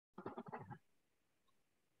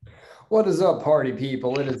What is up, party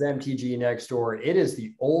people? It is MTG next door. It is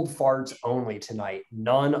the old farts only tonight,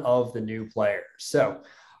 none of the new players.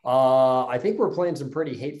 I think we're playing some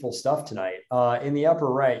pretty hateful stuff tonight. In the upper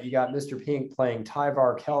right, you got Mr. Pink playing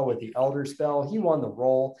Tyvar Kell with the Elder Spell. He won the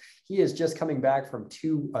role. He is just coming back from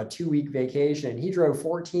a 2-week vacation. He drove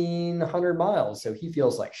 1,400 miles, so he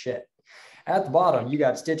feels like shit. At the bottom, you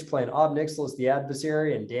got Stitch playing Nixilis, the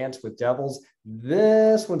Adversary, and Dance with Devils.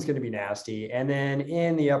 This one's going to be nasty. And then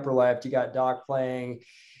in the upper left, you got Doc playing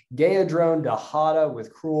Geyadrone Dihada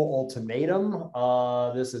with Cruel Ultimatum.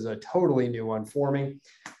 This is a totally new one for me.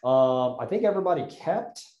 I think everybody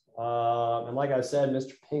kept. And like I said,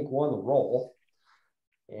 Mr. Pink won the roll.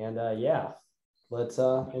 And yeah, let's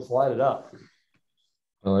light it up.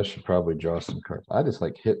 Oh, I should probably draw some cards. I just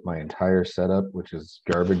like hit my entire setup, which is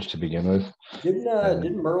garbage to begin with.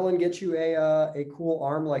 Didn't Merlin get you a cool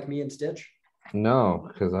arm like me and Stitch? No,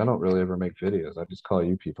 because I don't really ever make videos. I just call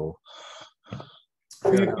you people. Who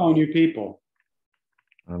are you calling you people?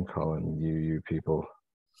 I'm calling you people.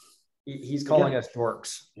 He's calling us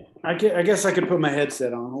dorks. I guess I could put my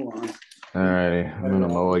headset on. Hold on. All righty. I'm going to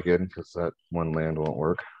mulligan because that one land won't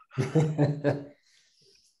work.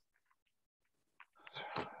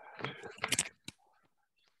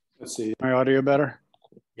 Let's see. My audio better?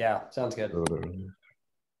 Yeah, sounds good.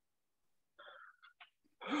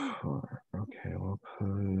 Okay, we'll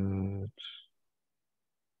put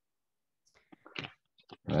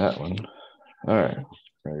that one. All right,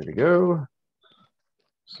 ready to go.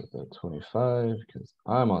 Set that 25 because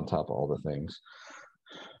I'm on top of all the things.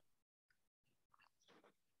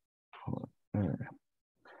 All right.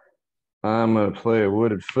 I'm going to play a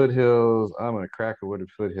Wooded Foothills. I'm going to crack a Wooded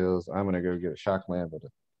Foothills. I'm going to go get a shock land, but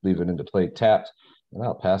leave it into play tapped, and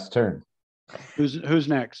I'll pass the turn. Who's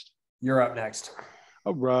next? You're up next.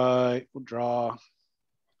 All right, we'll draw.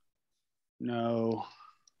 No.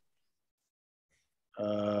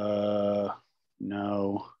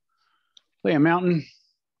 No. Play a mountain.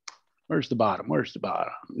 Where's the bottom? Where's the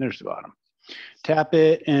bottom? There's the bottom. Tap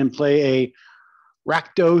it and play a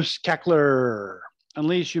Rakdos Keckler.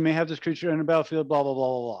 Unleash, you may have this creature in the battlefield, blah, blah, blah,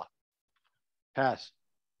 blah, blah. Pass.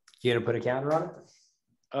 You gonna put a counter on it?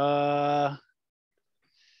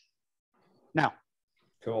 Now.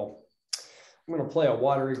 Cool. I'm gonna play a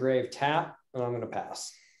Watery Grave tap, and I'm gonna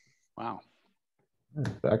pass. Wow.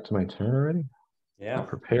 Back to my turn already? Yeah. I'm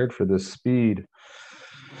prepared for this speed.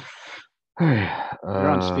 You're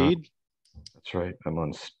on speed? That's right. I'm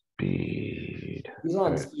on speed. He's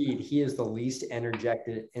on speed. He is the least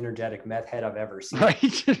energetic meth head I've ever seen.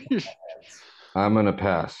 Right. I'm going to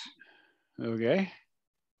pass. Okay.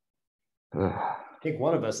 I think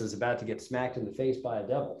one of us is about to get smacked in the face by a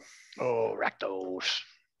devil. Oh, Rakdos.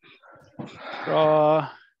 Draw.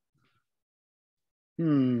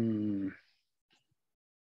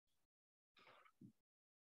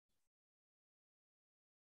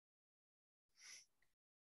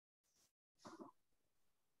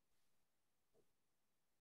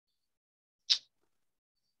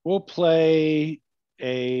 We'll play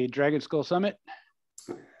a Dragon Skull Summit.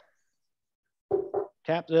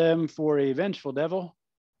 Tap them for a Vengeful Devil.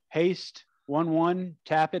 Haste, 1/1.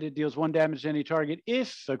 Tap it. It deals 1 damage to any target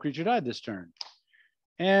if a creature died this turn.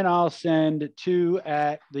 And I'll send 2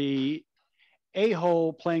 at the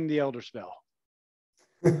a-hole playing the Elder Spell.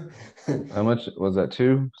 How much was that?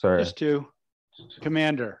 2? Sorry. Just 2.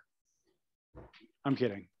 Commander. I'm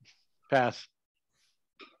kidding. Pass.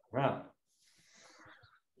 Wow.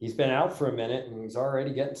 He's been out for a minute and he's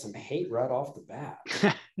already getting some hate right off the bat.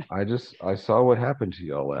 I saw what happened to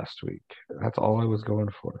y'all last week. That's all I was going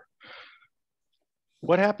for.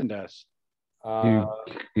 What happened to us?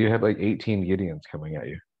 You had like 18 Gideons coming at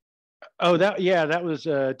you. Oh, that was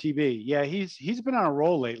TB. Yeah, he's been on a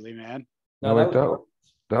roll lately, man. No, that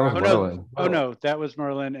was Merlin. No, that was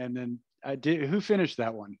Merlin. And then who finished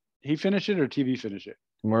that one? He finished it or TB finished it?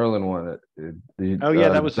 Merlin won it.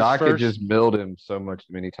 That was Doc his first. had just milled him so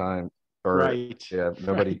many times. Right. Yeah,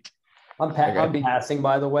 nobody. Right. I'm passing,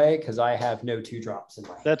 by the way, because I have no 2-drops in my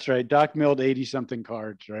hand. That's right. Doc milled 80-something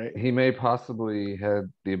cards, right? He may possibly have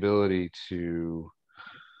the ability to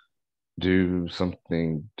do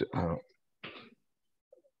something.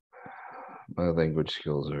 My language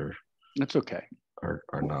skills are. That's okay. Are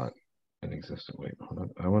not in existence. Wait, hold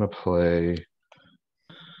on. I want to play.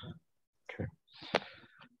 Okay.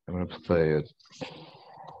 I'm going to play a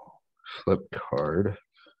flip card.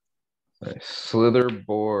 A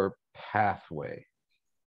Slitherbore Pathway.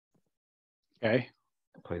 Okay.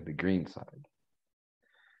 I played the green side.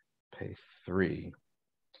 Pay 3.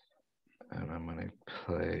 And I'm going to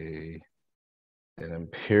play an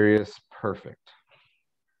Imperious Perfect.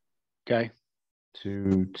 Okay.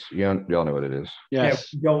 Yeah, y'all know what it is.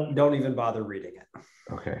 Yes. Yeah, don't even bother reading it.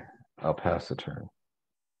 Okay, I'll pass the turn.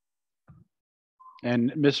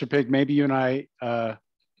 And Mr. Pig, maybe you and I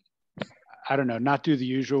don't know, not do the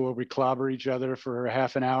usual where we clobber each other for a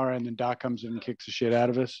half an hour and then Doc comes in and kicks the shit out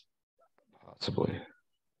of us. Possibly.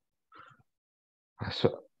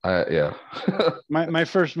 So, yeah. my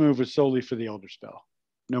first move was solely for the Elder Spell.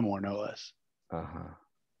 No more, no less. Uh-huh.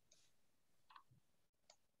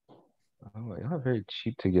 Oh, y'all are very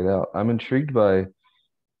cheap to get out. I'm intrigued by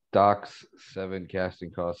Doc's 7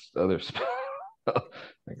 casting costs other spell.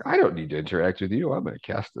 Like, I don't need to interact with you. I'm going to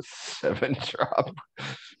cast a 7-drop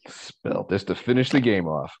spell just to finish the game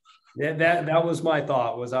off. Yeah, that was my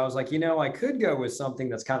thought. I was like, I could go with something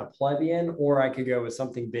that's kind of plebeian, or I could go with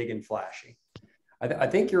something big and flashy. I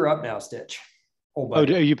think you're up now, Stitch. Oh,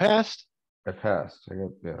 you passed? I passed.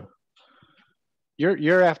 Yeah.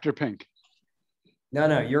 You're after Pink.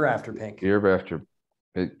 No, you're after Pink. You're after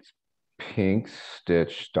it's Pink,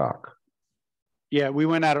 Stitch, Doc. Yeah, we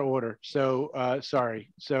went out of order. So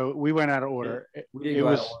sorry. So we went out of order. We did go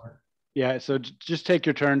out of order. Yeah, so just take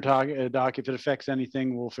your turn, Doc. If it affects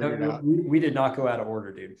anything, we'll figure it out. We did not go out of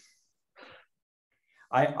order, dude.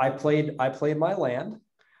 I played my land.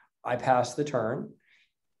 I passed the turn.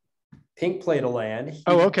 Pink played a land.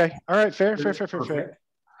 Okay. All right. Fair.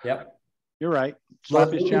 Yep. You're right.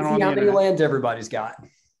 Slap his channel on the how internet. many lands everybody's got.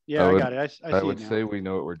 Yeah, I got it. I would say we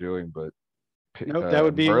know what we're doing, but nope, that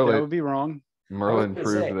would be wrong. Merlin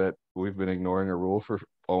proved that we've been ignoring a rule for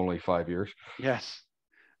only 5 years. Yes.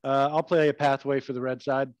 I'll play a pathway for the red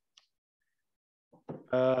side.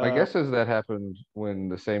 I guess as that happened when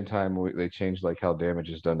the same time they changed like how damage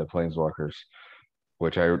is done to planeswalkers,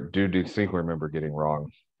 which I do distinctly remember getting wrong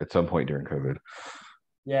at some point during COVID.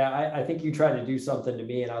 Yeah, I think you tried to do something to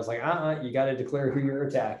me, and I was like, you got to declare who you're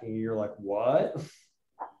attacking. You're like, what?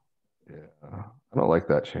 Yeah, I don't like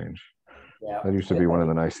that change. Yeah, that used to be one of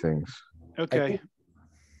the nice things. Okay.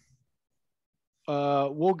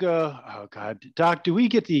 We'll go. Oh God, Doc, do we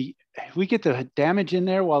get the damage in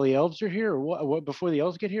there while the elves are here, or what before the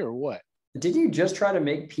elves get here, or what? Did you just try to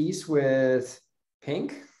make peace with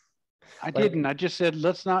Pink? I didn't. I just said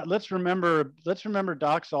let's remember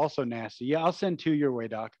Doc's also nasty. Yeah, I'll send 2 your way,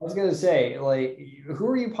 Doc. I was gonna say, like, who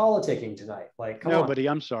are you politicking tonight? Like, come nobody.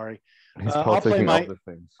 on. I'm sorry. He's politicking all the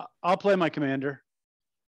things. I'll play my commander.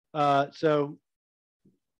 So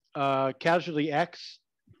casualty X.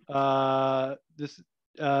 So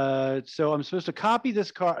I'm supposed to copy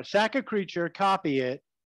this card, sack a creature, copy it,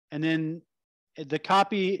 and then the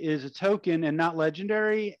copy is a token and not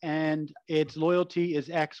legendary, and its loyalty is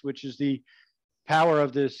X, which is the power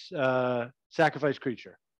of this sacrifice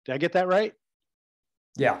creature. Did I get that right?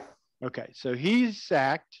 Yeah. Okay, so he's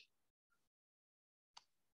sacked,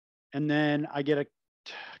 and then I get a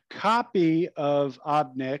copy of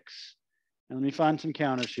Obnix, and let me find some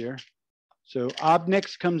counters here. So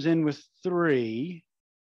Obnix comes in with 3,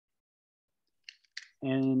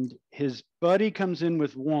 and his buddy comes in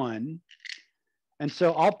with 1. And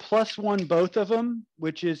so I'll +1 both of them,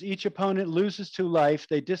 which is each opponent loses 2 life.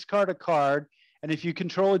 They discard a card, and if you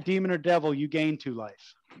control a demon or devil, you gain 2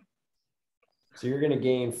 life. So you're going to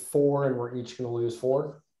gain 4, and we're each going to lose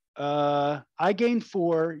 4? I gain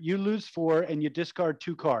 4, you lose 4, and you discard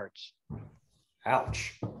 2 cards.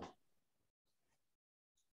 Ouch.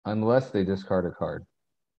 Unless they discard a card.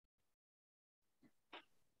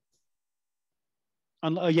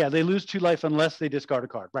 Yeah, they lose 2 life unless they discard a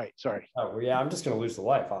card. Right, sorry. Oh, yeah, I'm just going to lose the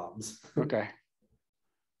life, Hobbs. Okay.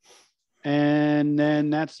 And then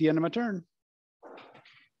that's the end of my turn.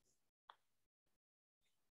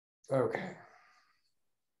 Okay.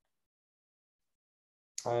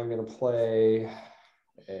 I'm going to play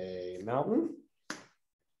a mountain.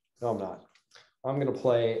 No, I'm not. I'm going to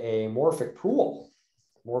play a Morphic Pool.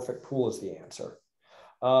 Morphic Pool is the answer.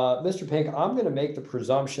 Mr. Pink, I'm going to make the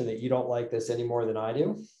presumption that you don't like this any more than I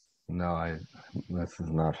do. No, this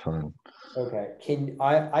is not fun. Okay.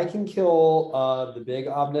 I can kill the big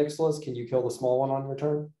Nixilis. Can you kill the small one on your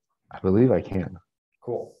turn? I believe I can.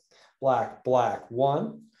 Cool. Black,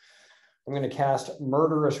 1. I'm going to cast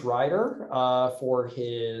Murderous Rider for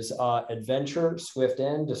his adventure, Swift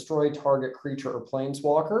End, destroy target creature or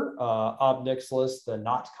planeswalker, Nixilis, the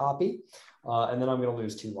not copy, and then I'm going to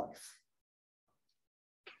lose 2 life.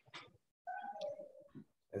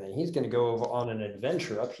 And then he's going to go over on an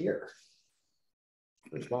adventure up here.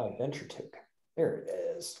 Where's my adventure token? There it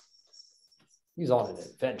is. He's on an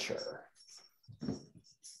adventure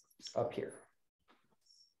up here.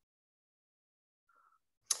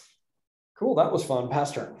 Cool, that was fun.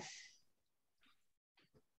 Pass turn.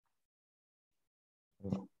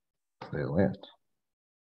 Play land.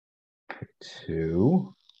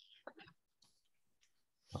 2.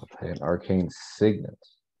 I'll play an Arcane Signet.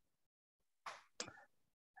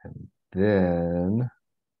 And then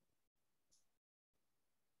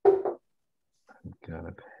I'm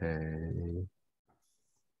gonna pay.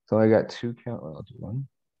 So I got 2 count. I'll do 1,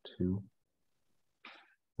 2,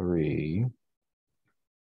 3.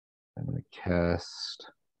 I'm gonna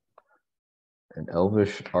cast an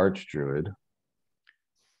Elvish Archdruid.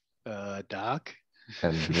 Doc.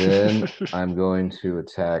 And then I'm going to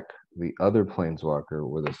attack the other Planeswalker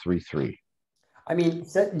with a 3/3. I mean,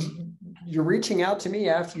 you're reaching out to me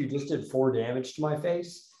after you just did 4 damage to my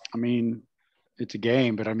face. I mean, it's a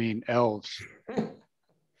game, but I mean, elves.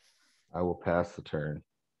 I will pass the turn.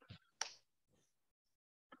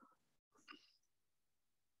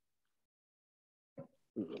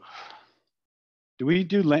 Do we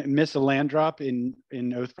miss a land drop in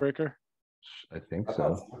Oathbreaker? I think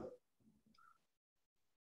so.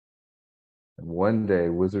 And one day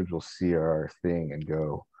Wizards will see our thing and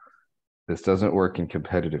go, this doesn't work in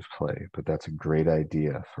competitive play, but that's a great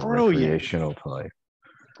idea for recreational play.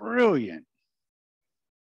 Brilliant.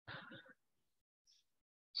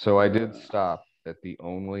 So I did stop at the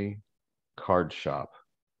only card shop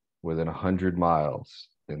within 100 miles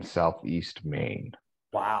in Southeast Maine.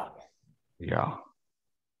 Wow. Yeah.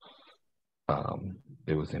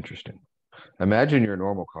 It was interesting. Imagine your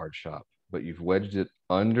normal card shop, but you've wedged it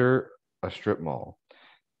under a strip mall,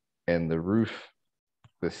 and the roof,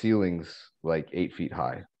 the ceiling's like 8 feet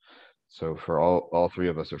high. So for all 3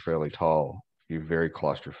 of us are fairly tall. You're very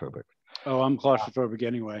claustrophobic. Oh, I'm claustrophobic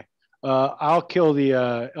anyway. I'll kill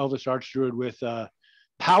the Elvish Archdruid with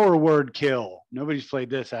Power Word Kill. Nobody's played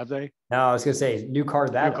this, have they? No, I was gonna say new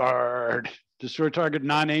card. New card. Destroy target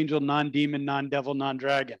non-angel, non-demon, non-devil,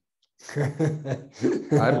 non-dragon.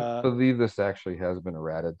 I believe this actually has been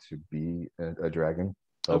errated to be a dragon.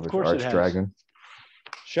 Of course it has. Archdragon.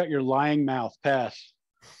 Shut your lying mouth. Pass.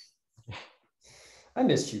 I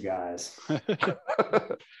missed you guys.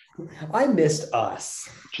 I missed us.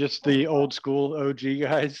 Just the old school OG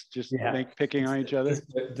guys, just picking on each other.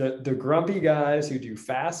 The grumpy guys who do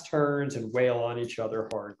fast turns and wail on each other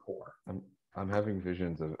hardcore. I'm having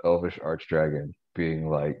visions of Elvish Archdragon being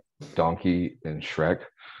like Donkey and Shrek.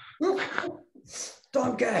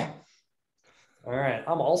 Donkey. All right,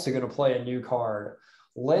 I'm also going to play a new card,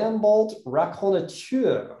 Lambalt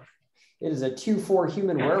Raconnateur. It is a 2/4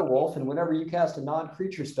 human werewolf, and whenever you cast a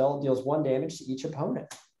non-creature spell, it deals 1 damage to each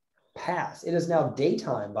opponent. Pass. It is now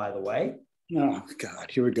daytime, by the way. Oh,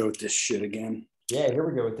 God. Here we go with this shit again. Yeah, here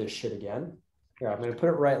we go with this shit again. Here, I'm going to put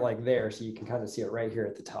it right like there so you can kind of see it right here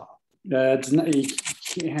at the top. It's not.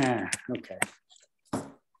 Yeah. Okay.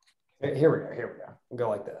 Here we go. Here we go. We'll go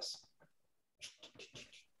like this.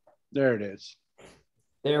 There it is.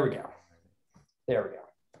 There we go. There we go.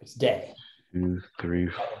 It's day. 2, 3,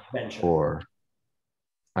 4.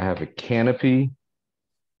 I have a Canopy,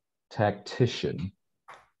 Tactician.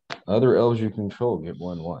 Other elves you control get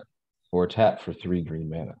 1/1, or tap for 3 green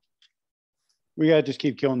mana. We gotta just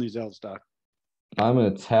keep killing these elves, Doc. I'm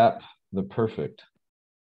gonna tap the perfect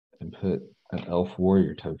and put an elf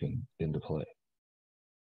warrior token into play.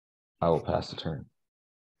 I will pass the turn.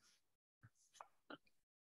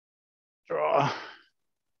 Draw.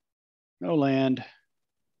 No land.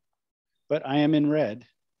 But I am in red.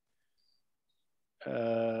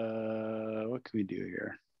 What can we do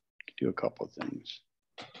here? We can do a couple of things.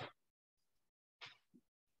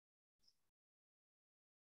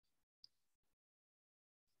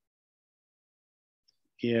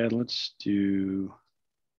 Yeah, let's do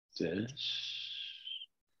this.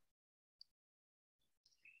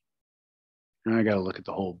 I got to look at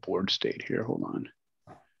the whole board state here. Hold on.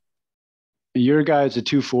 Your guy's a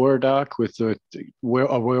 2/4, Doc, with a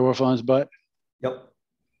werewolf on his butt? Yep.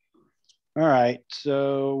 All right,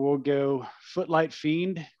 so we'll go Footlight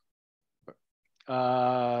Fiend.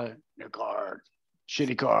 New card.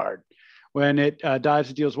 Shitty card. When it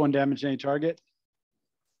dies, it deals 1 damage to any target.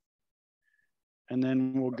 And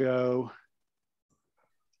then we'll go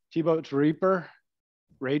T-Boat's Reaper.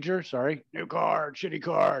 Rager, sorry. New card, shitty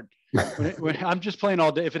card. I'm just playing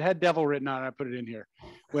all day. If it had devil written on it, I put it in here.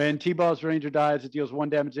 When T-Ball's Ranger dies, it deals 1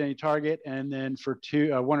 damage to any target. And then for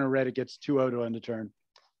 1 in red, it gets 2/0 to end the turn.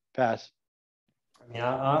 Pass. I mean,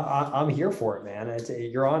 I'm here for it, man.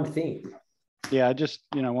 You're on theme. Yeah, I just,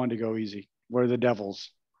 wanted to go easy. What are the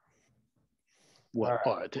devils? What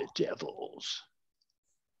are the devils?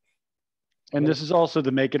 And this is also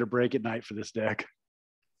the make it or break it night for this deck.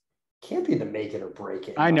 Can't be the make it or break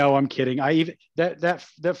it. I know, I'm kidding. I even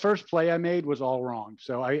that first play I made was all wrong.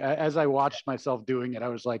 So I as I watched myself doing it, I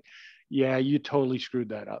was like, yeah, you totally screwed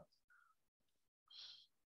that up.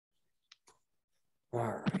 All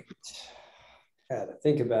right. I gotta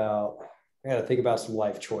think about some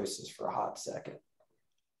life choices for a hot second.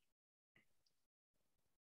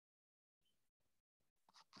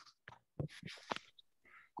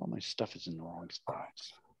 All my stuff is in the wrong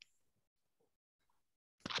spots.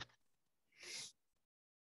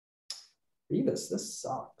 Revis, this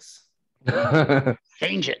sucks.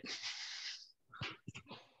 Change it.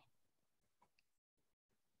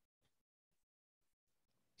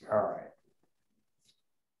 All right.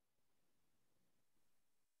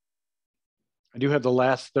 I do have the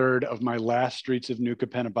last third of my last Streets of New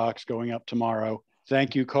Capenna box going up tomorrow.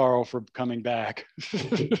 Thank you, Carl, for coming back.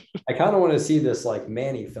 I kind of want to see this like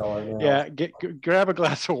Manny fella now. Yeah, grab a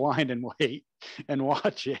glass of wine and wait and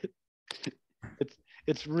watch it.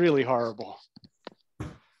 It's really horrible.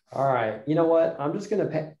 All right. You know what? I'm just going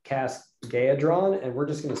to cast Geyadrone, and we're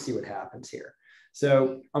just going to see what happens here.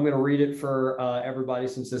 So I'm going to read it for everybody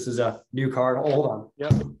since this is a new card. Oh, hold on.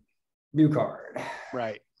 Yep. New card.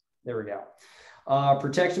 Right. There we go.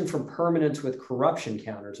 Protection from permanents with corruption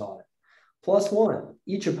counters on it. +1.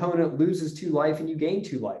 Each opponent loses 2 life and you gain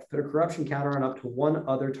 2 life. Put a corruption counter on up to 1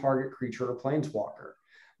 other target creature or planeswalker.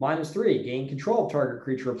 -3. Gain control of target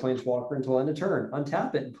creature or planeswalker until end of turn.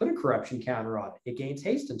 Untap it and put a corruption counter on it. It gains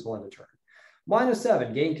haste until end of turn.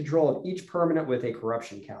 -7. Gain control of each permanent with a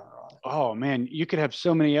corruption counter on it. Oh man, you could have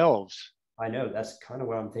so many elves. I know, that's kind of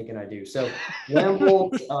what I'm thinking I do. So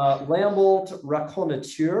Lambolt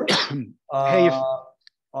Raconnature. Hey,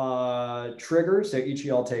 trigger, so each of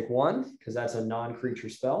y'all take 1 because that's a non-creature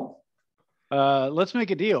spell. let's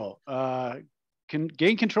make a deal. Can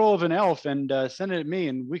gain control of an elf and send it at me,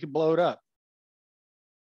 and we could blow it up.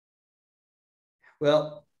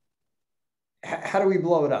 Well, how do we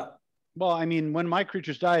blow it up? Well, I mean, when my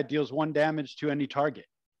creatures die, it deals 1 damage to any target.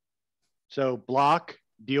 So block,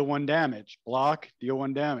 deal 1 damage. Block, deal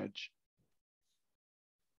 1 damage.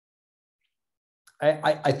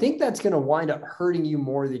 I think that's going to wind up hurting you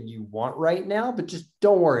more than you want right now, but just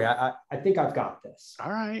don't worry. I think I've got this.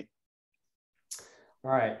 All right.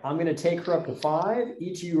 All right. I'm going to take her up to 5.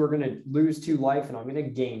 Each of you are going to lose 2 life, and I'm going to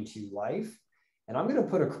gain 2 life. And I'm going to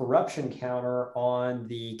put a corruption counter on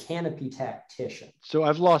the Canopy Tactician. So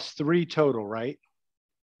I've lost 3 total, right?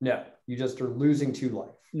 No, you just are losing 2 life.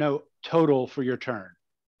 No, total for your turn.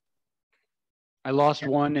 I lost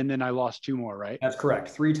 1 and then I lost 2 more, right? That's correct.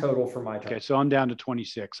 3 total for my turn. Okay, so I'm down to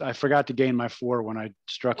 26. I forgot to gain my 4 when I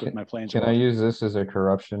struck with my planes. Can I use this as a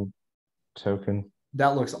corruption token?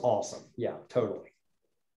 That looks awesome. Yeah, totally.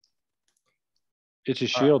 It's a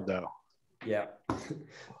shield, though. Yeah.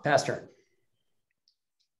 Pass turn.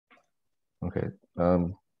 Okay.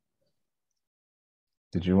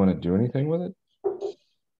 Did you want to do anything with it?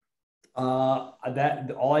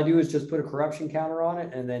 That all I do is just put a corruption counter on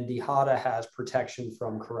it, and then Dihada has protection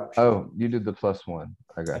from corruption. Oh, you did the +1.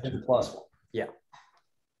 I got you. The +1. Yeah.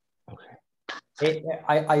 Okay.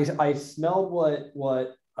 I smelled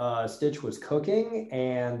what Stitch was cooking,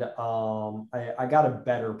 and I got a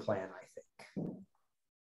better plan, I think.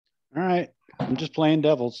 All right. I'm just playing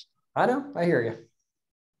devils. I know. I hear you.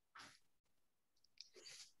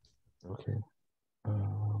 Okay.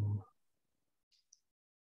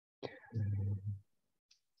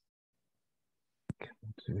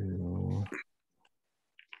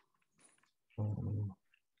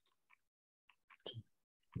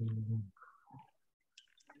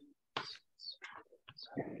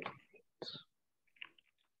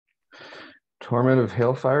 Torment of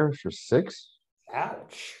Hailfire for 6.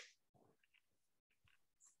 Ouch.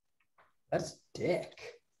 That's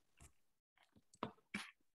dick.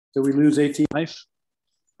 So we lose 18 life?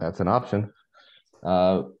 That's an option.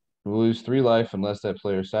 We lose 3 life unless that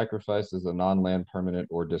player sacrifices a non-land permanent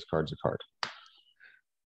or discards a card.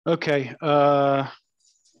 Okay.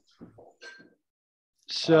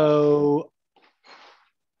 So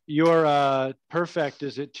your perfect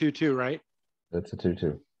is at 2/2, right? That's a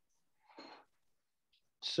 2/2.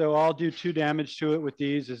 So I'll do 2 damage to it with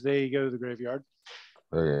these as they go to the graveyard.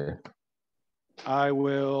 Okay. I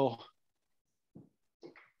will.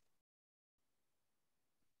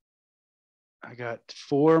 I got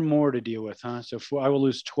 4 more to deal with, huh? So I will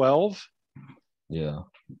lose 12. Yeah.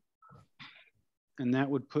 And that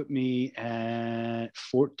would put me at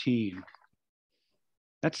 14.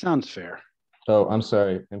 That sounds fair. Oh, I'm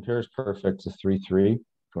sorry. Imperious Perfect is 3/3. If you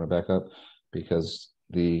want to back up, because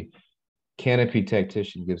the Canopy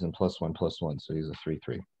Tactician gives him +1/+1, so he's a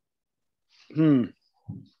 3/3.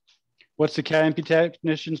 What's the Canopy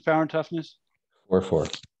Tactician's power and toughness? 4/4,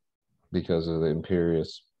 because of the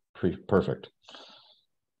Imperious Perfect.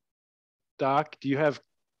 Doc, do you have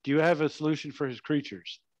a solution for his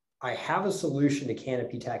creatures? I have a solution to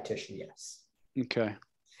Canopy Tactician, yes. Okay.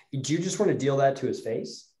 Do you just want to deal that to his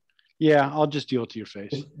face? Yeah, I'll just deal it to your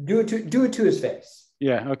face. Just do it to his face.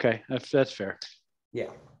 Yeah, okay. That's fair. Yeah.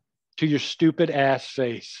 To your stupid ass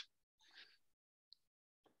face.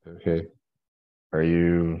 Okay. Are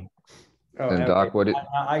you Oh, and okay. Doc? What?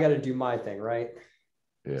 I got to do my thing, right?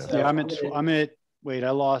 Yeah. So Yeah, I'm at. Wait,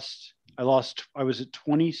 I lost. I was at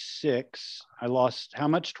 26. I lost how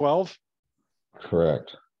much? 12.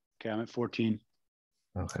 Correct. Okay, I'm at 14.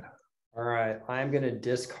 Okay. All right. I'm going to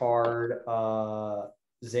discard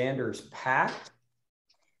Xander's Pact.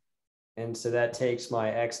 And so that takes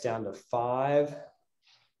my X down to 5.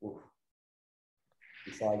 Ooh.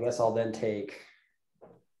 So I guess I'll then take.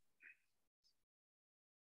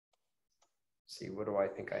 See, what do I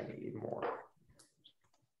think I need more?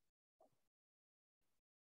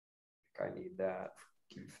 I need that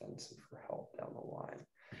for defense and for help down the line.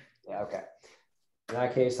 Yeah, okay. In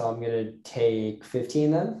that case, I'm going to take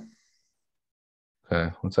 15 then.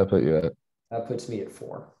 Okay. What's that put you at? That puts me at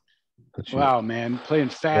 4. Wow, man. Playing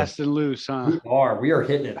fast and loose, huh? We are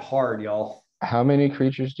hitting it hard, y'all. How many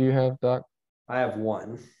creatures do you have, Doc? I have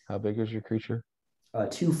 1. How big is your creature?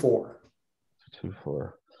 2/4.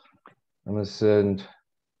 2/4. I'm gonna send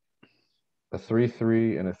a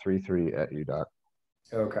 3/3 and a 3/3 at you, Doc.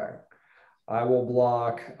 Okay. I will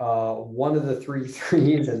block one of the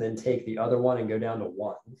 3/3s and then take the other one and go down to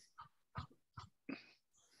 1.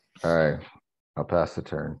 All right. I'll pass the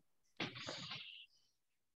turn.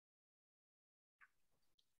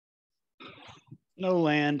 No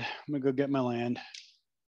land. I'm gonna go get my land.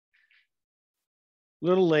 A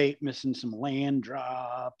little late, missing some land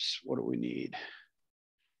drops. What do we need?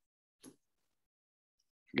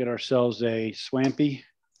 Get ourselves a Swampy.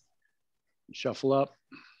 Shuffle up.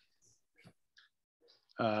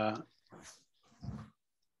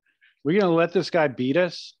 We're gonna let this guy beat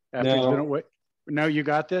us after he's been away. No, you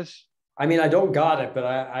got this. I mean, I don't got it, but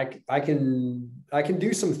I can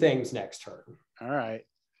do some things next turn. All right,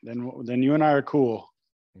 then you and I are cool.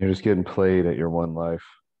 You're just getting played at your 1 life.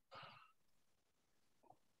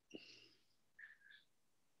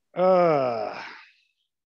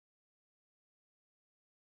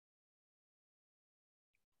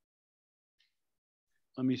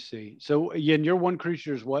 Let me see. So, and your 1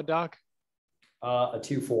 creature is what, Doc? A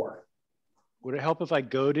 2/4. Would it help if I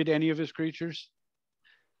goaded any of his creatures?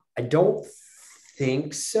 I don't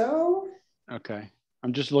think so. Okay.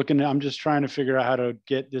 I'm just trying to figure out how to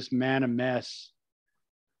get this man a mess.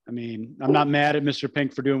 I mean, I'm not mad at Mr.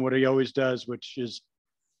 Pink for doing what he always does, which is,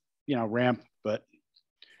 ramp, but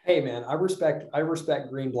hey man, I respect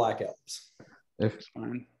green black elves. It's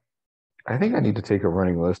fine. I think I need to take a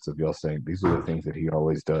running list of y'all saying these are the things that he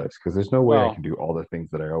always does, because there's no way I can do all the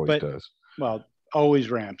things that I always does. Well,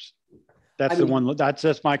 always ramps. That's the one.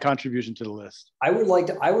 That's my contribution to the list. I would like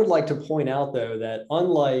to point out though that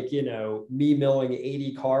unlike me milling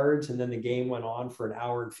 80 cards and then the game went on for an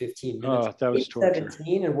hour and 15 minutes. Oh, that was torture.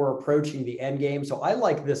 17 and we're approaching the end game, so I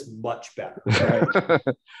like this much better. Right?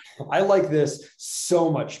 I like this so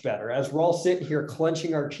much better as we're all sitting here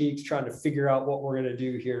clenching our cheeks trying to figure out what we're gonna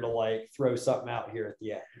do here to throw something out here at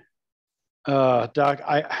the end. Doc,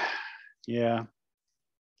 yeah.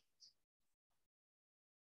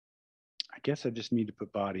 I guess I just need to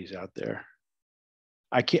put bodies out there.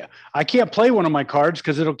 I can't play one of my cards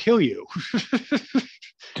because it'll kill you.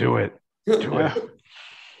 Do it.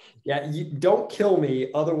 Yeah, you don't kill me.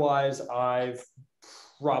 Otherwise, I've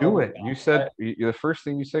probably do it. You said the first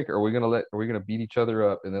thing you said. Are we gonna beat each other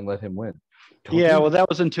up and then let him win? Well, that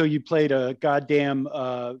was until you played a goddamn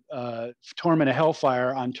Torment of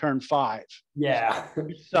Hellfire on turn 5. Yeah,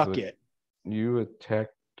 suck it. You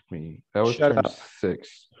attacked me. That was Shut turn up.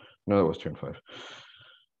 6. No, that was turn 5.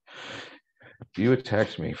 You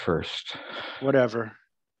attacked me first. Whatever.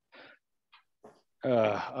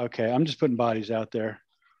 Okay, I'm just putting bodies out there.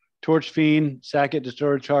 Torch Fiend, sack it,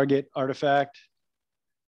 destroy target, artifact.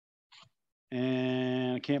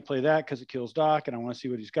 And I can't play that because it kills Doc, and I want to see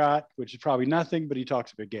what he's got, which is probably nothing, but he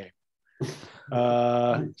talks a big game.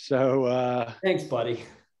 Thanks, buddy.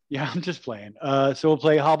 Yeah, I'm just playing. So we'll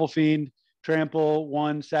play Hobble Fiend, trample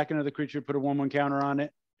 1, sack another creature, put a 1/1 counter on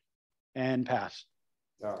it, and pass.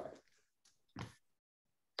 All right.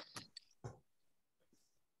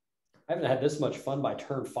 I haven't had this much fun by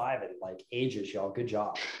turn 5 in ages, y'all. Good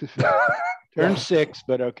job. Turn 6,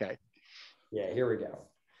 but okay. Yeah, here we go.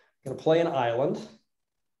 Gonna play an island.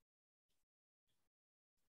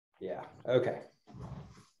 Yeah, okay.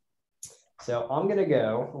 So I'm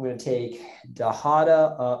gonna take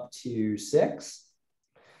Dihada up to 6.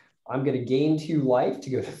 I'm gonna gain 2 life to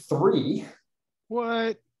go to 3.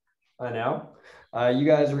 What? I know. You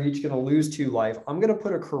guys are each going to lose 2 life. I'm going to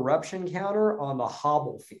put a corruption counter on the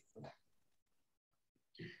Hobble Fiend.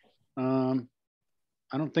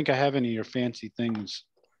 I don't think I have any of your fancy things.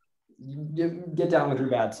 You get down with your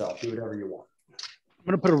bad self. Do whatever you want. I'm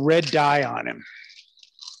going to put a red die on him.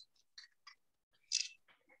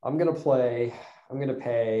 I'm going to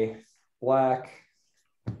pay black,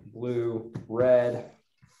 blue, red,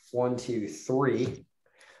 1, 2, 3.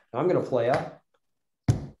 I'm going to play a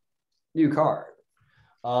new card.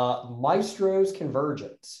 Maestro's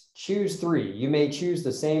Convergence. Choose 3. You may choose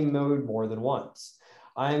the same mode more than once.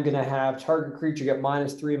 I am going to have target creature get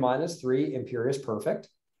 -3/-3. Imperious Perfect.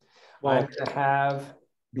 Well, I'm going to have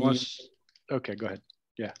okay, go ahead.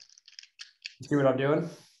 Yeah. See what I'm doing?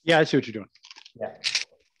 Yeah, I see what you're doing. Yeah.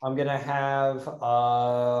 I'm going to have,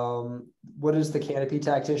 what is the Canopy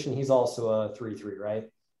Tactician? He's also a 3/3,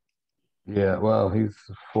 right? Yeah, well, he's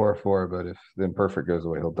 4/4, but if the imperfect goes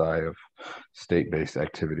away, he'll die of state-based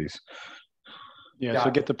activities. Yeah,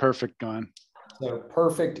 so get the perfect going. So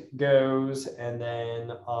perfect goes, and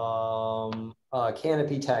then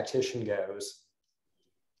Canopy Tactician goes.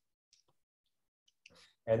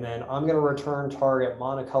 And then I'm going to return target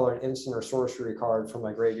monocolored instant or sorcery card from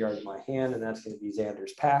my graveyard to my hand, and that's going to be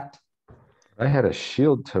Xander's Pact. I had a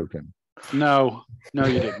shield token. No, you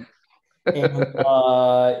didn't. And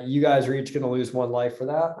you guys are each going to lose 1 life for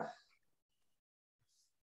that.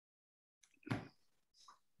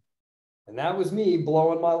 And that was me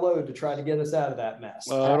blowing my load to try to get us out of that mess.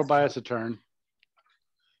 Well, it'll buy us a turn.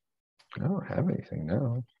 I don't have anything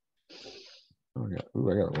now. Oh, I got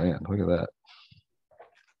a land. Look at that.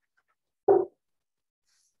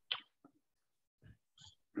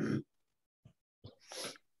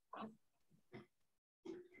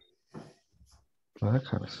 Well, that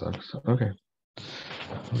kind of sucks. Okay.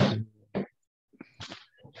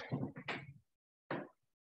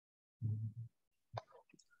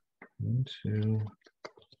 1, 2,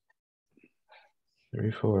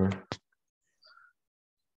 3, 4.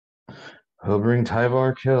 He'll bring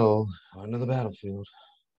Tyvar Kell onto the battlefield.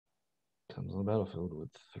 Comes on the battlefield with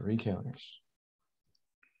 3 counters.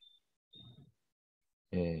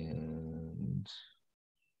 And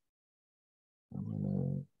I'm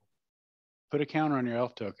gonna put a counter on your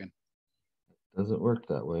elf token. Doesn't work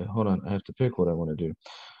that way. Hold on, I have to pick what I want to do.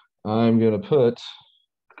 I'm gonna put.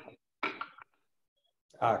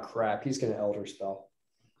 Ah, crap! He's gonna Elder Spell.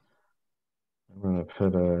 I'm gonna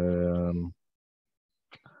put a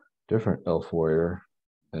different elf warrior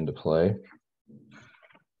into play,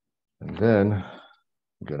 and then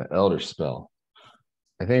I'm gonna Elder Spell.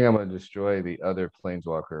 I think I'm gonna destroy the other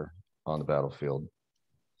planeswalker on the battlefield,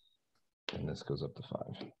 and this goes up to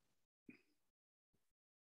 5.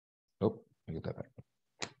 Nope, I get that back.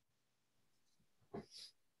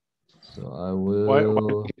 So I will. Why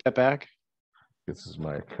you get that back? That's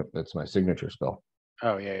my signature spell.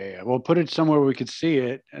 Oh yeah. Well, put it somewhere we could see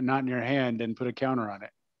it, and not in your hand, and put a counter on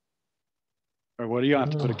it. Or what do you have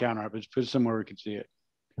to put a counter on? But just put it somewhere we can see it.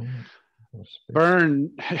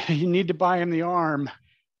 Burn. You need to buy him the arm.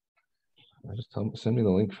 I just send me the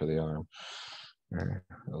link for the arm. All right,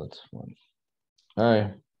 well, that's fun. All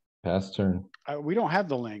right, pass turn. We don't have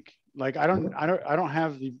the link. Like I don't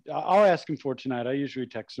have the. I'll ask him for tonight. I usually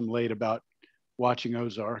text him late about watching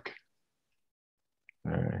Ozark.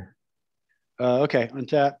 All right. Okay,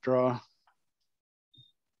 untap, draw.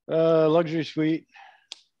 Luxury suite.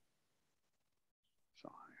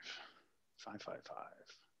 5, 5, 5,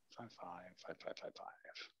 5, 5, 5, 5, 5,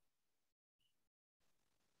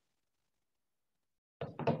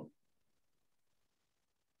 5,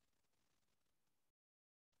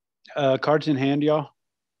 5. Cards in hand, y'all.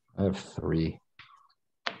 I have 3.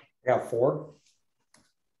 I got 4.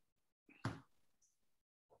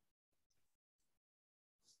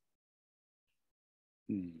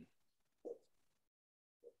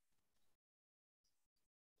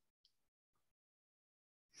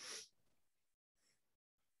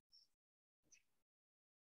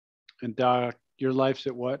 And Doc, your life's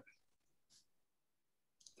at what?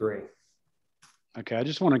 3. Okay, I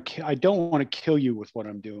just want to. I don't want to kill you with what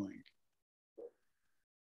I'm doing.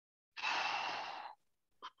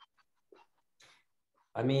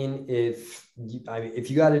 I mean, if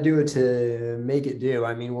you got to do it to make it do,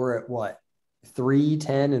 I mean, we're at what, 3,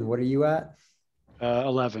 10, and what are you at?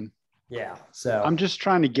 11. Yeah. So I'm just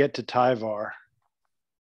trying to get to Tyvar.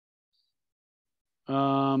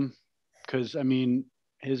 Because I mean,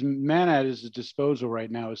 his mana at his disposal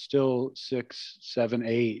right now is still 6, 7,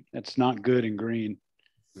 8. That's not good in green.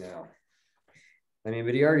 No. I mean,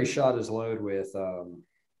 but he already shot his load with. And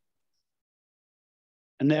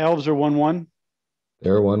the elves are 1/1.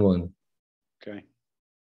 They're 1/1. Okay.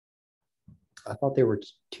 I thought they were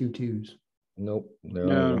 2/2s. Nope.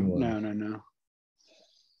 No.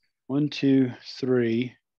 1, 2,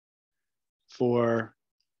 3, 4.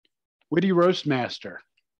 Witty Roastmaster.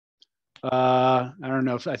 I don't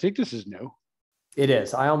know. I think this is new. It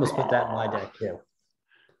is. I almost put that in my deck too.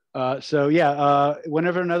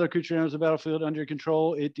 Whenever another creature enters the battlefield under your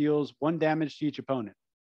control, it deals 1 damage to each opponent.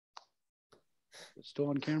 It's still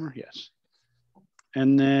on camera? Yes.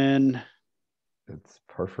 And then it's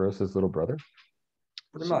Perforos's little brother.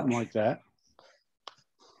 Pretty something much like that.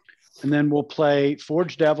 And then we'll play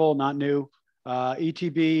Forge Devil, not new.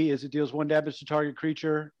 ETB is it deals 1 damage to target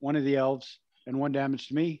creature, one of the elves, and 1 damage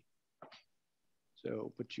to me.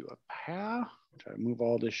 So put you up half. Try to move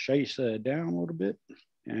all this shisa down a little bit.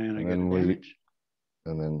 And I get a damage.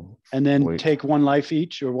 And then take 1 life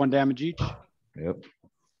each or 1 damage each. Yep.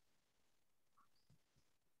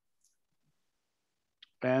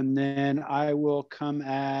 And then I will come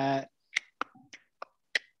at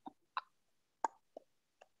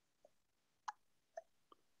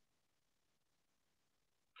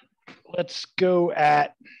let's go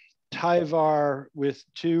at Tyvar with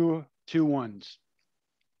 2 2/1s.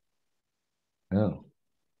 Oh.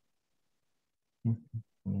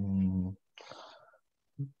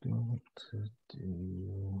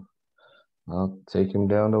 I'll take him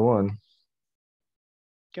down to 1.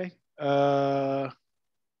 Okay.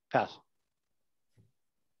 Pass.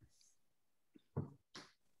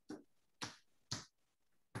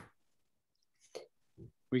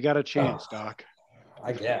 We got a chance, Doc.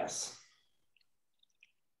 I guess.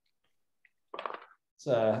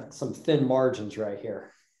 It's some thin margins right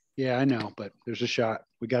here. Yeah, I know, but there's a shot.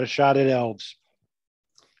 We got a shot at elves.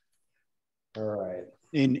 All right.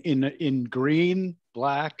 In green,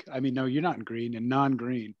 black. I mean, no, you're not in green, in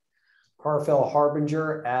non-green. Carfell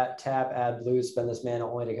Harbinger at tap, add blue, spend this mana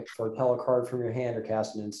only to foretell a card from your hand or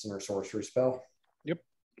cast an instant or sorcery spell. Yep.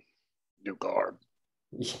 New card.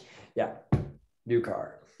 Yeah. New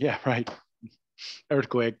card. Yeah, right.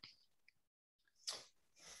 Earthquake.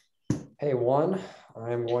 Pay 1.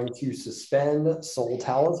 I'm going to suspend Soul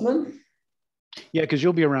Talisman. Yeah, because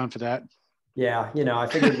you'll be around for that. Yeah, I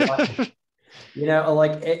figured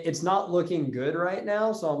it's not looking good right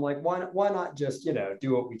now. So I'm like, why not just,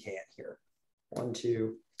 do what we can here. 1,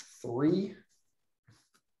 2, 3.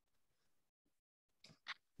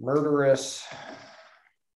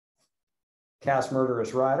 Cast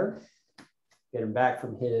Murderous Rider. Get him back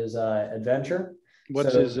from his adventure.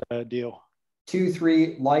 What's his deal?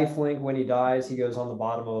 2/3 lifelink. When he dies, he goes on the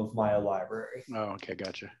bottom of my library. Oh, okay,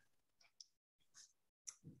 gotcha.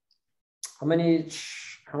 How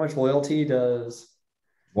much loyalty does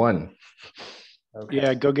 1? Okay.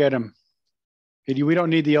 Yeah, go get him. We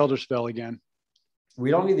don't need the Elder Spell again.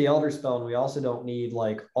 We don't need the Elder Spell, and we also don't need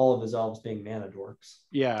all of his elves being mana dorks.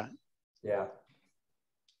 Yeah. Yeah.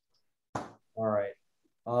 All right.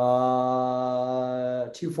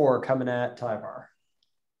 2/4 coming at Tyvar.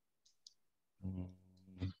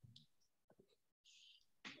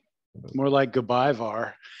 More like goodbye,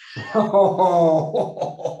 Var.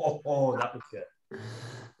 Oh, that was good.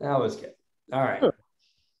 That was good. All right.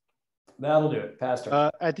 That'll do it. Pass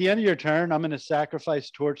turn. At the end of your turn, I'm going to sacrifice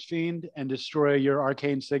Torch Fiend and destroy your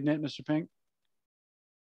Arcane Signet, Mr. Pink.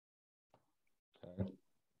 Okay.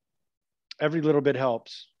 Every little bit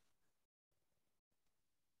helps.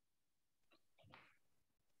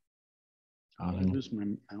 I lost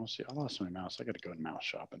my mouse. I got to go to mouse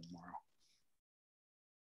shopping tomorrow.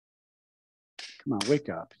 Come on, wake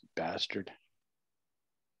up, you bastard.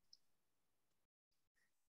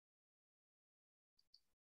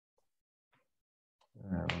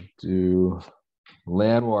 I'll do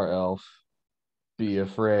Landwar Elf. Be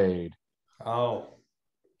afraid. Oh.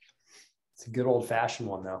 It's a good old-fashioned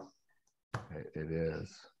one, though. It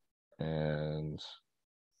is. And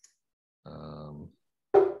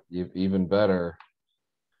even better,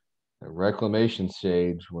 a Reclamation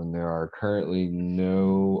Sage when there are currently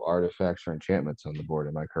no artifacts or enchantments on the board.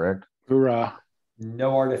 Am I correct? Hoorah.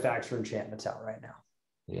 No artifacts or enchantments out right now.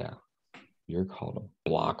 Yeah. You're called a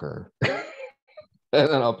blocker. And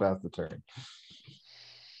then I'll pass the turn.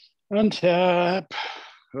 Untap.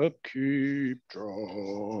 Upkeep.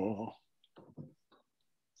 Draw.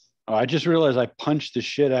 Oh, I just realized I punched the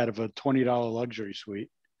shit out of a $20 luxury suite.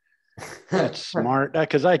 That's smart.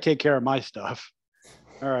 Because I take care of my stuff.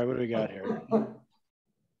 All right, what do we got here?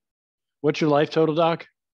 What's your life total, Doc?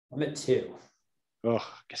 I'm at 2. Oh,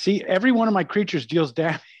 see, every one of my creatures deals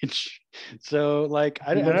damage. So,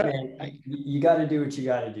 you got to do what you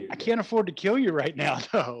got to do. I can't afford to kill you right now,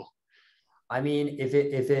 though. I mean, if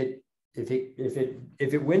it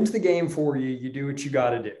wins the game for you, you do what you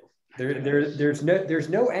got to do. There's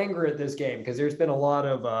no anger at this game because there's been a lot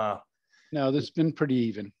of no, this has been pretty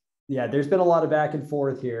even. Yeah, there's been a lot of back and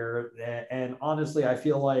forth here. And honestly, I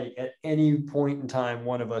feel like at any point in time,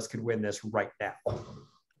 one of us could win this right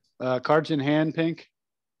now. Cards in hand, Pink?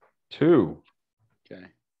 2. Okay.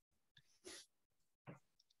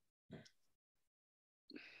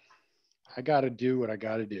 I got to do what I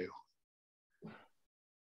got to do. I'm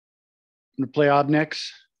going to play Obnix.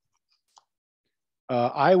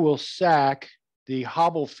 I will sack the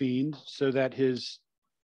Hobble Fiend so that his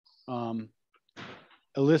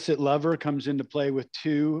illicit lover comes into play with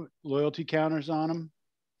 2 loyalty counters on him.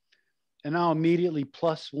 And I'll immediately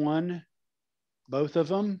 +1 both of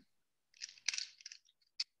them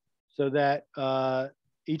so that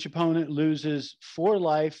each opponent loses 4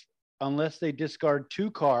 life unless they discard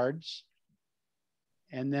 2 cards,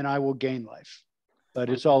 and then I will gain life. But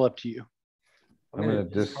it's all up to you. I'm going to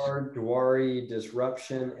discard Dwari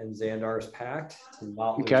Disruption and Xandar's Pact to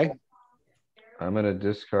not lose. Okay. I'm going to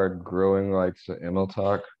discard Growing Lights to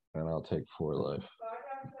Immeltalk, and I'll take 4 life.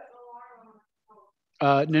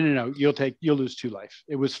 No. You'll lose 2 life.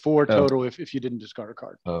 It was 4 total if you didn't discard a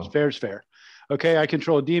card. Oh. Fair is fair. Okay, I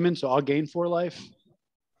control a demon, so I'll gain 4 life.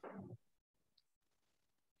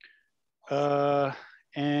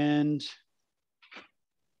 And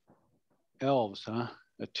elves, huh?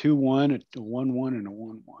 A 2/1, a 1/1, and a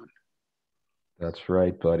 1/1. That's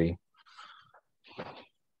right, buddy.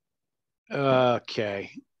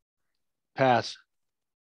 Okay. Pass.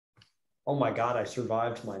 Oh my God, I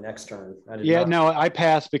survived my next turn. I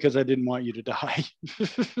passed because I didn't want you to die.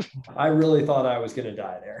 I really thought I was going to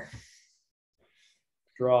die there.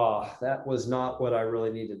 Draw. That was not what I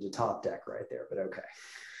really needed to top deck right there, but okay.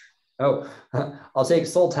 Oh, I'll take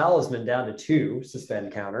Soul Talisman down to 2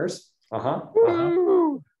 suspend counters.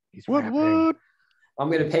 He's what? I'm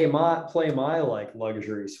going to play my like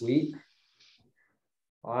luxury suite.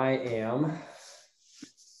 I am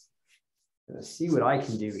going to see what I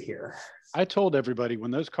can do here. I told everybody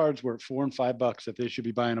when those cards were at $4 and $5 that they should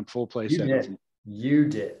be buying a full play set. You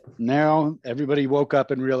did. Now everybody woke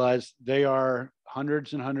up and realized they are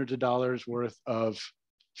hundreds and hundreds of dollars worth of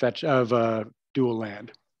dual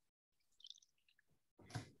land.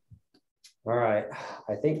 All right.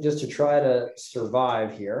 I think just to try to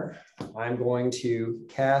survive here, I'm going to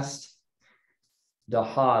cast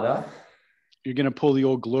Dihada. You're going to pull the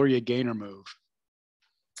old Gloria Gaynor move.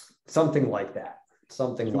 Something like that.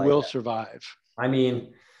 You will survive. I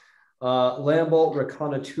mean, Lambert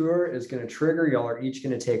Reconnoiteur is going to trigger. Y'all are each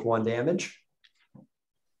going to take 1 damage.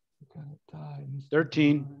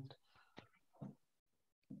 13.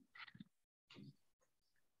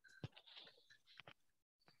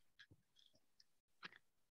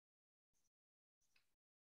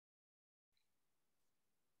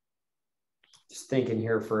 Just thinking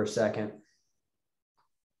here for a second.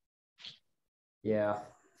 Yeah.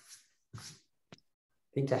 I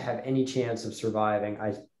think to have any chance of surviving,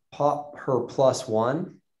 I pop her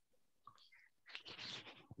 +1.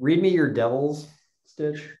 Read me your devils,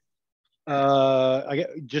 Stitch. I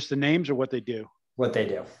get just the names or what they do. What they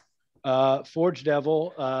do. Forge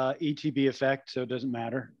Devil, ETB effect, so it doesn't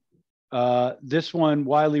matter. This one,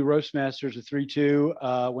 Wily Roastmaster, is a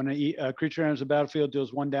 3/2. When a creature enters the battlefield,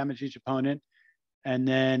 deals 1 damage each opponent. And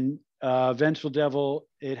then Vengeful Devil,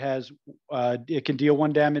 it can deal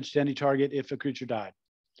 1 damage to any target if a creature died.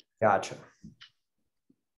 Gotcha.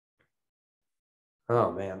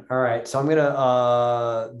 Oh man. All right. So I'm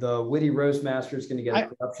gonna the Witty Roastmaster is gonna get a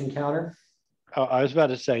corruption counter. Oh, I was about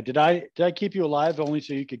to say, did I keep you alive only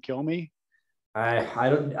so you could kill me? I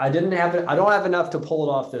don't have enough to pull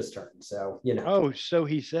it off this turn. So Oh, so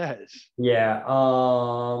he says. Yeah.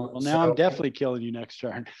 Well, now I'm definitely killing you next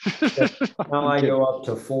turn. Now I go up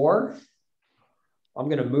to 4. I'm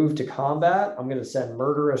gonna move to combat. I'm gonna send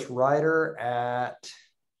Murderous Rider at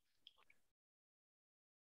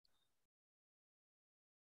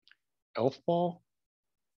Elf Ball?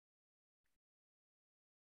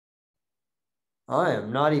 I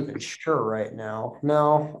am not even sure right now.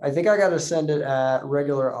 No, I think I got to send it at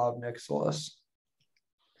regular Nixilis.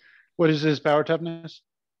 What is his power toughness?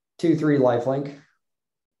 2/3 lifelink.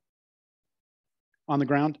 On the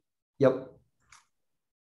ground? Yep.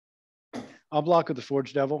 I'll block with the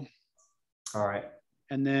Forge Devil. All right.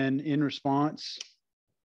 And then in response,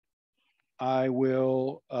 I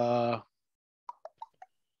will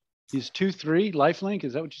he's 2/3 lifelink.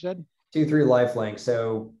 Is that what you said? 2/3 lifelink.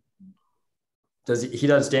 So he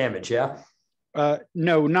does damage, yeah?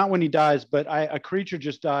 No, not when he dies, but a creature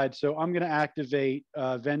just died. So I'm going to activate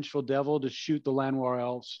Vengeful Devil to shoot the Llanowar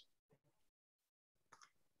Elves.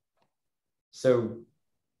 So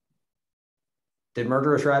Did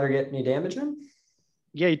Murderous Rider get any damage in?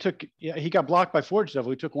 Yeah, he got blocked by Forge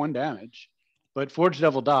Devil. He took 1 damage, but Forge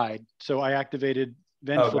Devil died. So I activated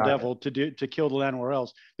Vengeful Devil to kill the Llanowar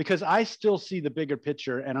Elves because I still see the bigger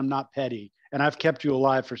picture and I'm not petty. And I've kept you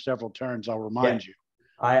alive for several turns. I'll remind you.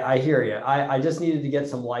 I hear you. I just needed to get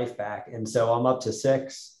some life back. And so I'm up to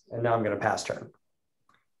 6 and now I'm going to pass turn.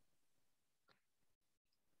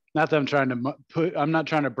 Not that I'm not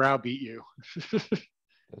trying to browbeat you. This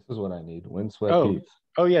is what I need. Windswept Heath.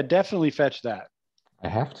 Oh yeah, definitely fetch that. I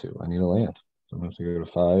have to. I need a land. So I'm going to have to go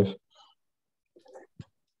to 5.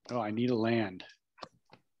 Oh, I need a land.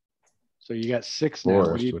 So you got 6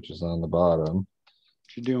 Forest, now. which is on the bottom.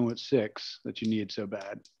 What you doing with 6 that you need so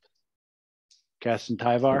bad? Casting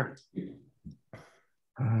Tyvar?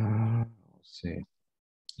 Let's see.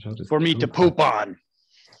 For me to poop on.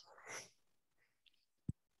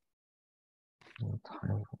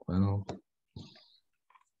 Well,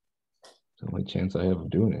 the only chance I have of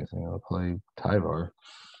doing anything, I'll play Tyvar.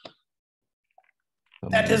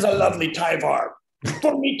 That is a lovely Tyvar.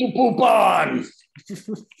 For me to poop on.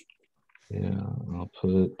 Yeah, I'll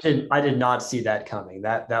put. I did not see that coming.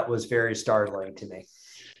 That was very startling to me.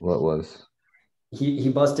 What was? He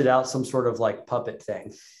busted out some sort of like puppet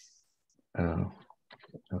thing. Oh.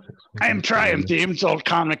 I am Triumph, the insult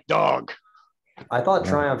comic dog. I thought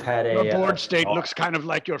Triumph had a Your board state looks kind of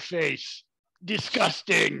like your face.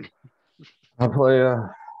 Disgusting. I'll play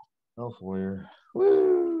Elf Warrior.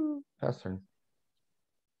 Woo! Pass turn.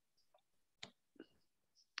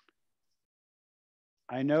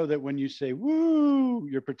 I know that when you say woo,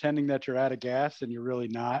 you're pretending that you're out of gas and you're really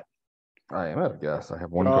not. I am out of gas. I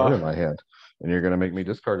have 1 card in my hand, and you're going to make me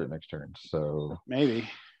discard it next turn. So maybe.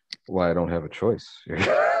 Why I don't have a choice.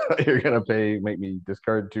 You're going to make me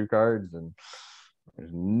discard 2 cards, and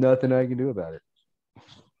there's nothing I can do about it.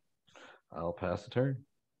 I'll pass the turn.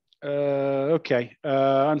 Okay.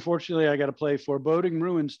 Unfortunately, I got to play Foreboding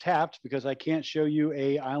Ruins tapped because I can't show you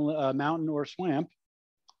a mountain or swamp.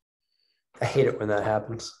 I hate it when that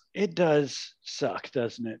happens. It does suck,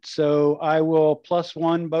 doesn't it? So I will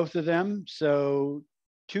 +1 both of them. So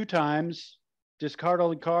 2 times, discard all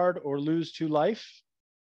the card or lose 2 life.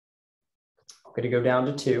 I'm going to go down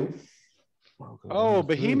to 2. Oh,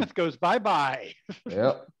 Behemoth goes bye-bye.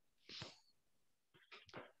 Yep.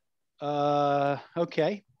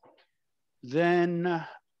 Okay. Then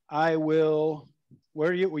I will. Where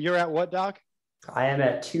are you? You're at what, Doc? I am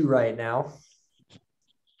at 2 right now.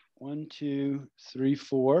 1, 2, 3,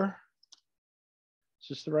 4. Is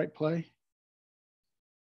this the right play?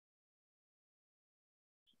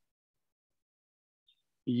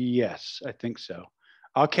 Yes, I think so.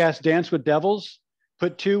 I'll cast Dance with Devils.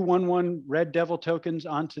 Put 2 1/1 red devil tokens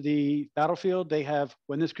onto the battlefield. They have,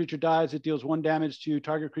 when this creature dies, it deals 1 damage to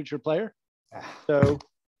target creature player. So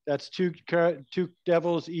that's 2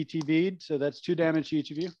 devils ETB'd. So that's 2 damage to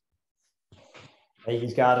each of you. Hey,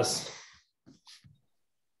 he's got us.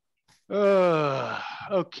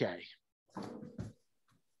 Okay.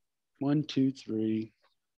 1, 2, 3.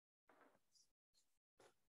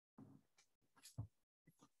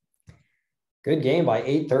 Good game by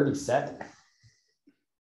 837.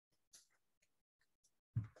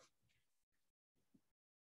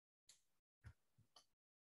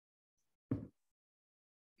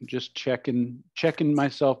 Just checking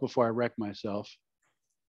myself before I wreck myself.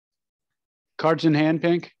 Cards in hand,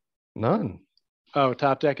 Pink? None. Oh,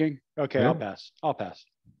 top decking? Okay, Yeah. I'll pass.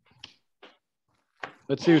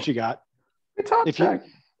 Let's see what you got.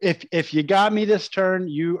 If you got me this turn,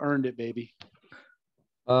 you earned it, baby.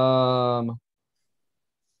 I'm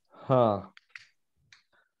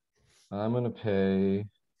gonna pay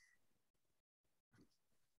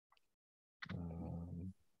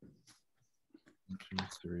 1, 2,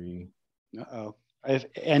 3.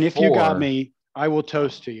 If you got me, I will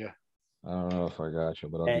toast to you. I don't know if I got you,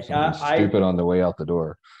 but I'll do something stupid on the way out the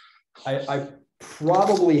door. I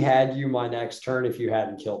probably had you my next turn if you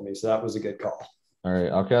hadn't killed me, so that was a good call. All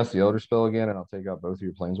right, I'll cast the Elder Spell again, and I'll take out both of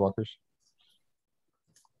your Planeswalkers.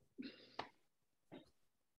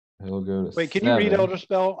 He'll go to Wait, can 7. you read Elder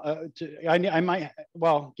Spell? I might.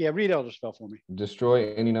 Well, yeah, read Elder Spell for me.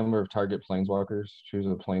 Destroy any number of target Planeswalkers. Choose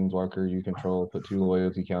a Planeswalker you control. Put 2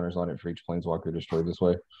 loyalty counters on it for each Planeswalker destroyed this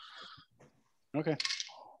way. Okay.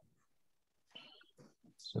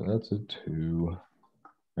 So that's a 2.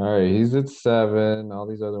 All right, he's at 7. All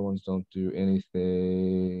these other ones don't do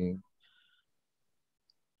anything.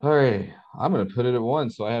 All right, I'm going to put it at 1,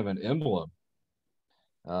 so I have an emblem.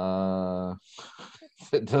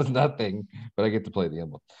 It does nothing, but I get to play the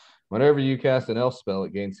emblem. Whenever you cast an elf spell,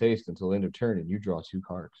 it gains haste until end of turn, and you draw 2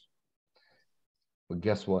 cards. But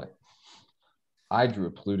guess what? I drew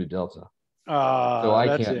a polluted delta. So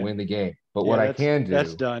I can't win the game. But what I can do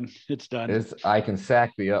that's done. It's done. Is I can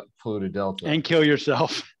sack the uploaded delta and kill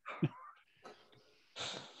yourself.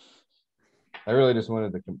 I really just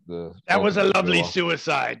wanted the that was a lovely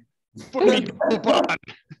suicide. Put me to move on.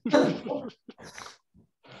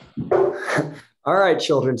 All right,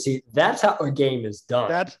 children. See, that's how a game is done.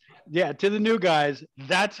 To the new guys,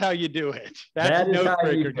 that's how you do it. That's an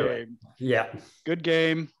Oathbreaker game. Yeah. Good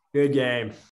game. Good game.